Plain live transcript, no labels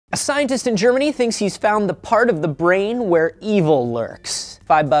A scientist in Germany thinks he's found the part of the brain where evil lurks.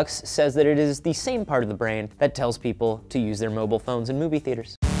 $5 says that it is the same part of the brain that tells people to use their mobile phones in movie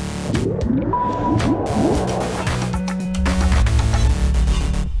theaters.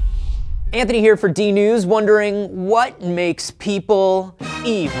 Anthony here for DNews, wondering what makes people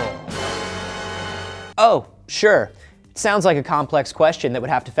evil? Oh, sure. It sounds like a complex question that would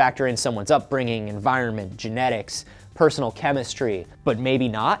have to factor in someone's upbringing, environment, genetics, personal chemistry, but maybe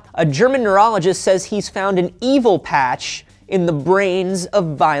not. A German neurologist says he's found an evil patch in the brains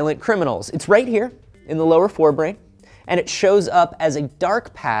of violent criminals. It's right here in the lower forebrain, and it shows up as a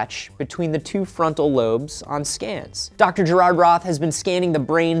dark patch between the two frontal lobes on scans. Dr. Gerard Roth has been scanning the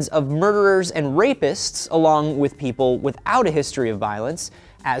brains of murderers and rapists along with people without a history of violence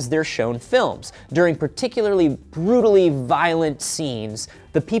as they're shown films. During particularly brutally violent scenes,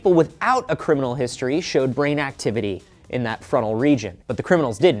 the people without a criminal history showed brain activity in that frontal region, but the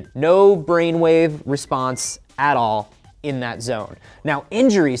criminals didn't. No brainwave response at all in that zone. Now,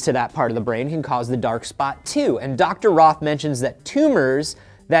 injuries to that part of the brain can cause the dark spot too, and Dr. Roth mentions that tumors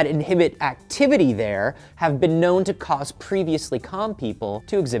that inhibit activity there have been known to cause previously calm people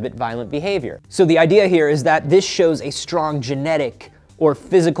to exhibit violent behavior. So the idea here is that this shows a strong genetic or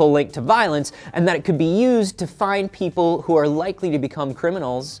physical link to violence, and that it could be used to find people who are likely to become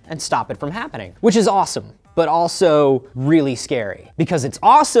criminals and stop it from happening, which is awesome, but also really scary. Because it's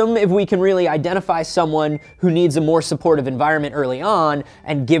awesome if we can really identify someone who needs a more supportive environment early on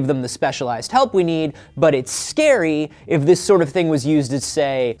and give them the specialized help we need, but it's scary if this sort of thing was used as,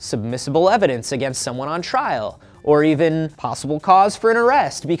 say, submissible evidence against someone on trial, or even possible cause for an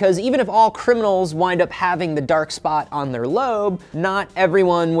arrest, because even if all criminals wind up having the dark spot on their lobe, not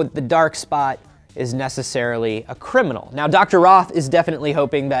everyone with the dark spot is necessarily a criminal. Now, Dr. Roth is definitely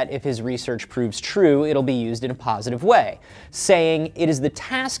hoping that if his research proves true, it'll be used in a positive way, saying it is the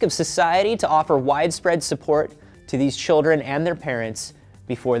task of society to offer widespread support to these children and their parents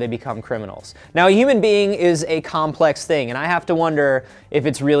before they become criminals. Now, a human being is a complex thing, and I have to wonder if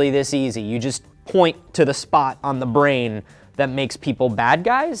it's really this easy. You just point to the spot on the brain that makes people bad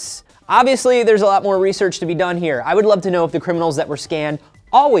guys? Obviously, there's a lot more research to be done here. I would love to know if the criminals that were scanned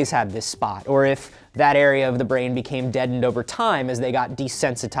always had this spot, or if that area of the brain became deadened over time as they got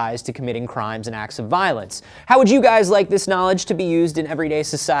desensitized to committing crimes and acts of violence. How would you guys like this knowledge to be used in everyday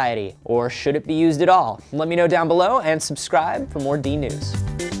society? Or should it be used at all? Let me know down below and subscribe for more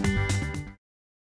DNews.